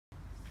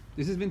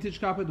This is Vintage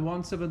Carpet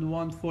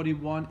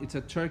 17141. It's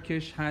a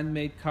Turkish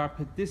handmade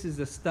carpet. This is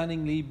a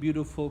stunningly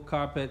beautiful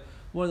carpet.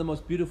 One of the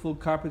most beautiful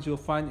carpets you'll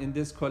find in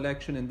this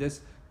collection, in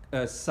this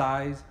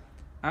size.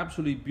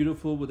 Absolutely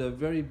beautiful, with a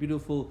very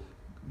beautiful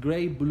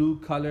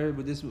gray-blue color,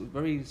 with this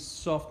very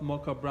soft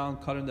mocha brown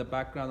color in the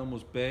background,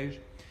 almost beige.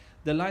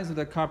 The lines of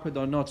the carpet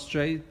are not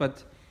straight,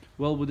 but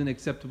well within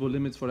acceptable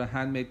limits for a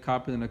handmade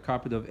carpet and a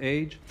carpet of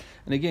age.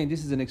 And again,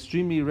 this is an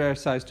extremely rare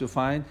size to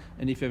find.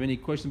 And if you have any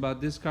questions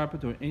about this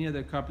carpet or any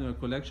other carpet in our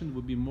collection,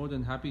 we'll be more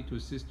than happy to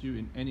assist you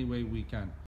in any way we can.